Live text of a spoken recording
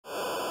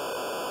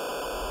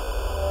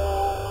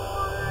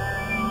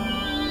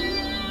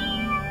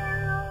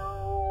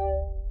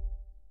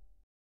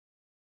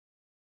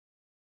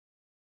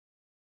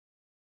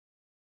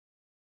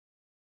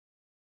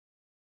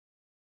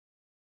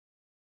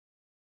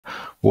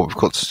What we've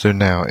got to do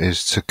now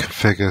is to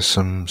configure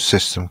some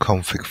system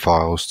config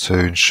files to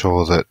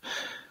ensure that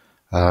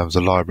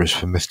the libraries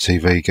for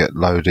MythTV get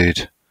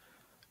loaded,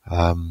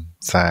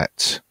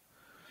 that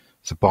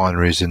the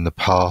binary is in the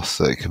path,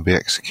 that it can be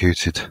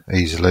executed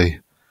easily,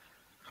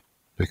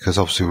 because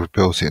obviously we've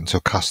built it into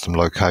a custom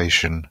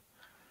location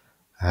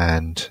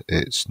and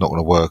it's not going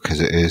to work as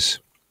it is.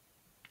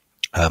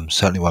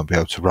 Certainly won't be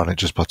able to run it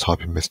just by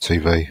typing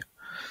MythTV.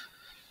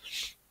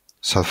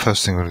 So the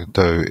first thing we're going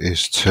to do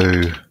is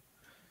to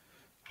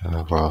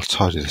well, I'll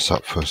tidy this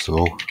up first of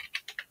all.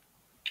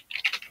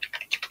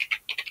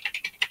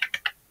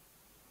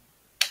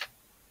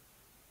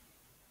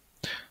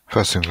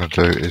 First thing I'm going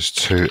to do is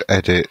to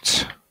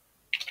edit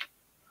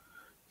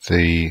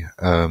the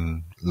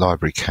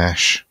library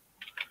cache.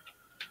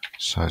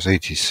 So it's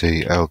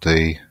etc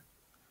ld.so.conf.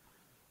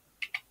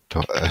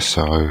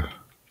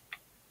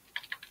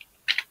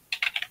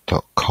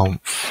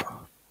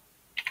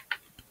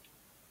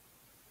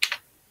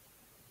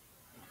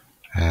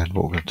 And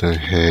what we're going to do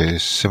here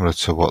is similar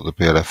to what the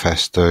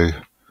BLFS do,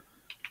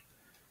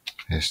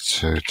 is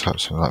to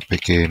type something like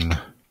begin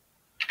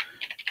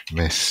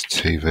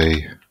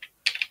MythTV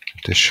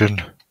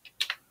edition,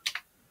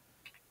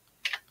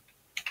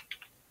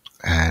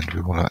 and we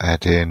want to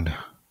add in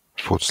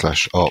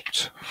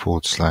 /opt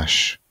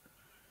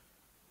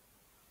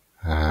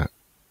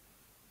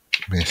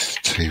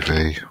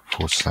 /MythTV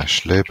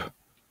 /lib.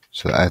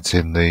 So that adds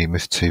in the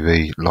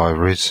MythTV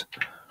libraries,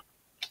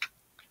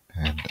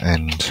 and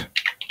end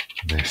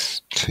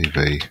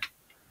MythTV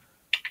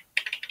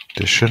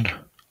edition.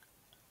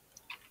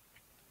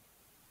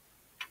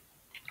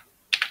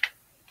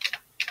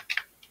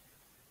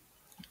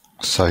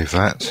 Save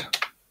that.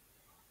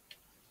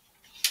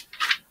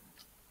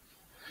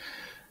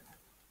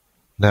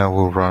 Now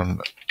we'll run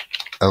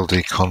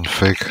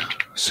ldconfig,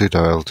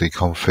 sudo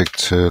ldconfig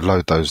to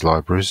load those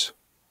libraries.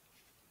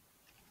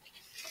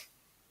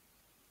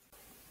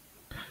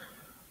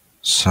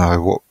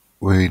 So what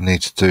we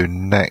need to do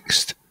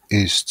next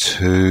is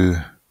to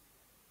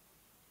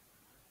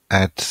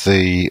add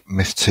the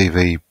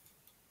MythTV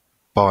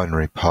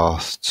binary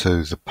path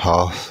to the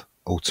path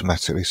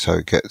automatically,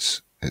 so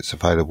it's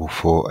available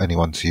for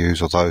anyone to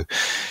use, although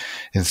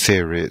in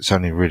theory it's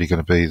only really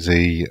going to be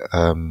the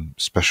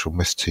special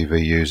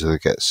MythTV user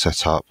that gets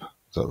set up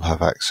that will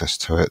have access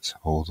to it,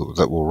 or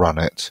that will run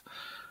it.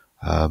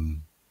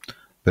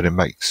 But it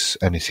makes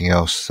anything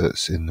else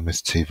that's in the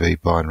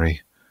MythTV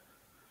binary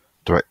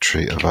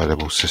directory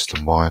available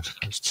system-wide.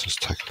 Let's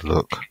just take a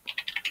look.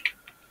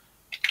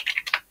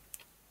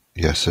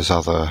 Yes, of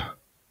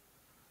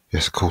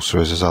course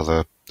there is. There's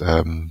other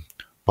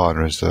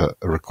binaries that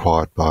are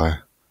required by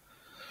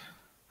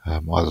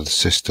either the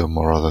system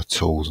or other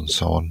tools and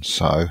so on.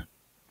 So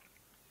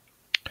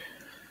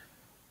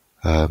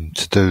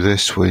to do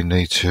this, we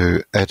need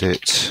to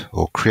edit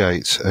or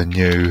create a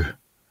new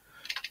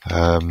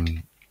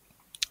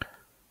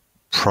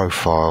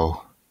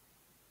profile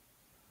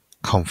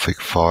config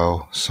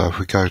file. So if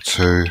we go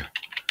to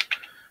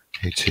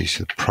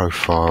etc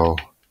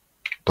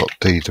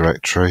profile.d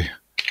directory,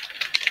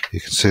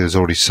 you can see there's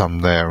already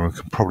some there, and we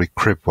can probably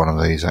crib one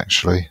of these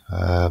actually.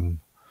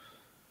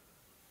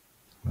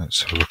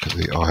 Let's have a look at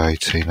the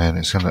i18n.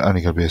 It's only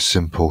going to be a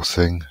simple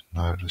thing.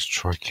 No, let's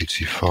try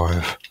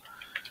qt5.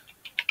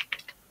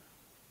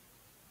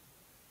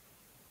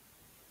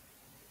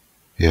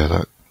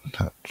 Yeah,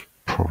 that'd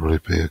probably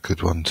be a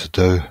good one to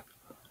do.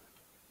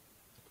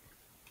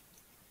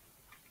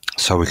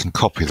 So we can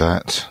copy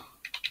that.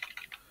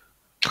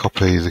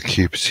 Copy the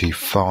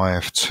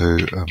qt5 to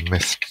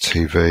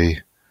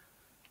mythtv.sh.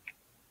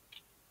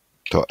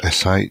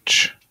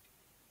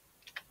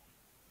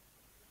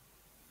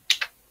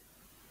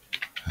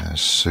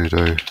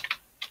 Sudo.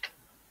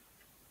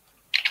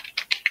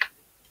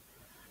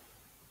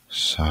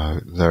 So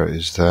there it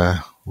is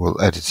there.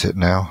 We'll edit it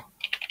now.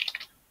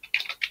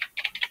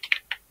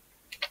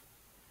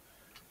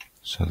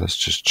 So let's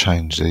just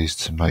change these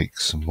to make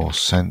some more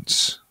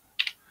sense.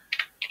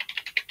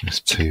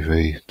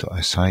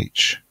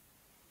 mythtv.sh,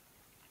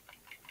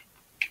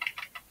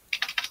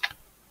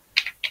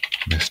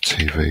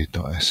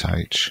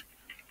 mythtv.sh.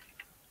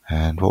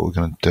 And what we're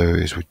going to do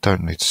is we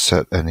don't need to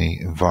set any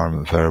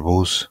environment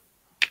variables.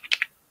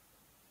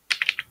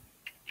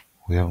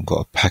 We haven't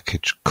got a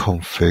package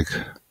config.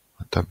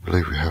 I don't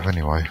believe we have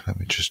anyway. Let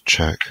me just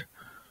check.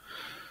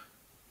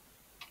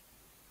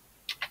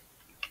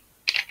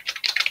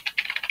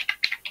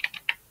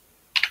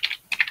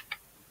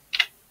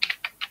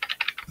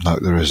 No,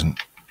 there isn't.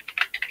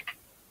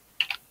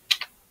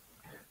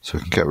 So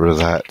we can get rid of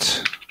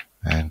that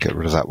and get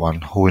rid of that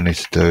one. All we need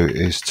to do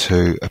is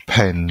to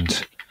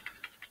append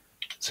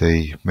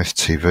the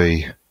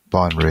MythTV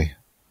binary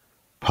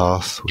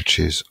path, which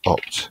is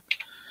opt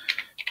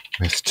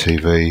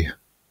MythTV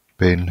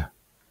bin,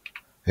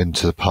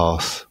 into the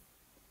path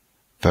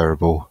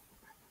variable.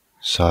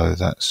 So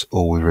that's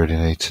all we really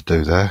need to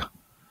do there.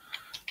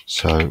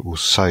 So we'll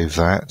save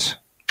that.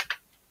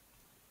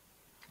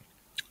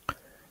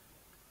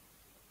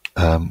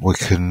 We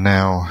can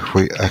now, if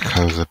we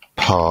echo the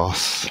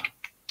path,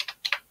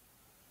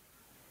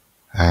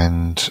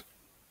 and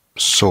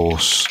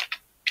source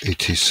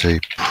etc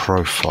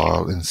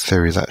profile. In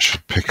theory that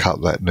should pick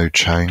up that new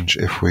change.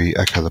 If we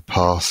echo the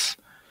path,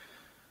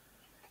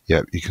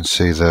 yep, you can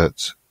see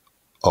that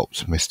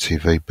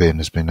opt.mythTV bin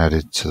has been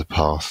added to the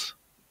path.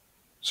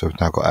 So we've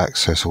now got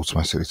access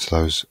automatically to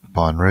those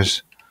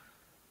binaries.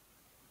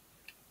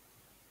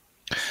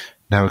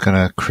 Now we're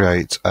going to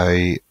create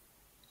a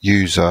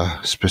user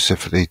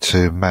specifically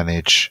to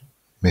manage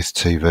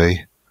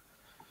MythTV.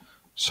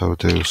 So we'll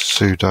do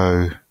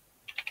sudo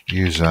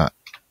user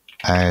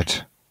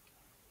add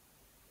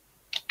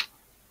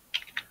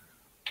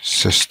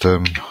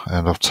system,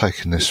 and I've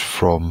taken this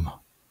from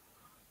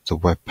the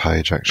web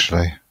page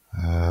actually.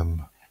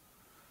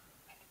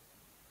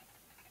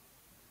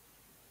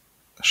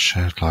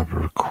 Shared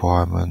library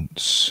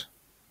requirements,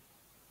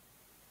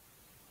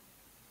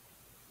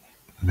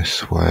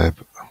 MythWeb,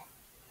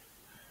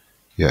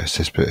 yes,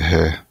 this bit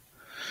here,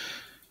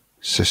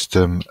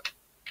 system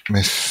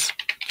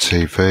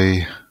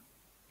MythTV,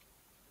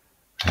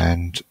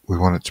 and we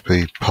want it to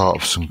be part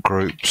of some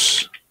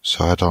groups,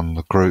 so add on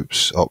the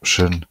groups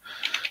option,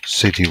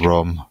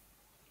 CD-ROM,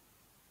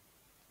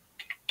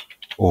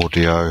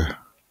 audio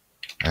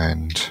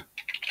and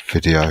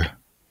video.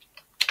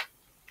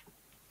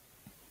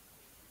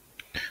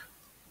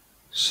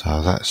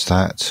 So that's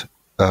that.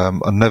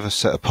 I never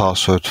set a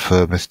password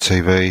for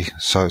MythTV,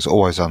 so it's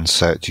always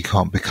unset. You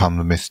can't become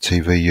the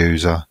MythTV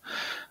user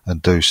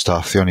and do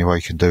stuff. The only way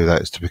you can do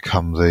that is to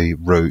become the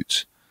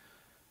root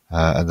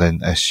and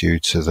then SU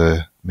to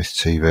the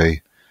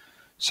MythTV.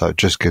 So it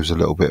just gives a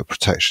little bit of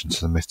protection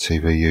to the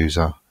MythTV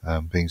user,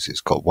 because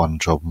it's got one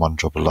job and one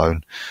job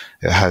alone.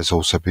 It has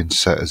also been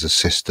set as a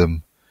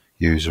system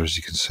user, as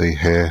you can see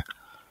here.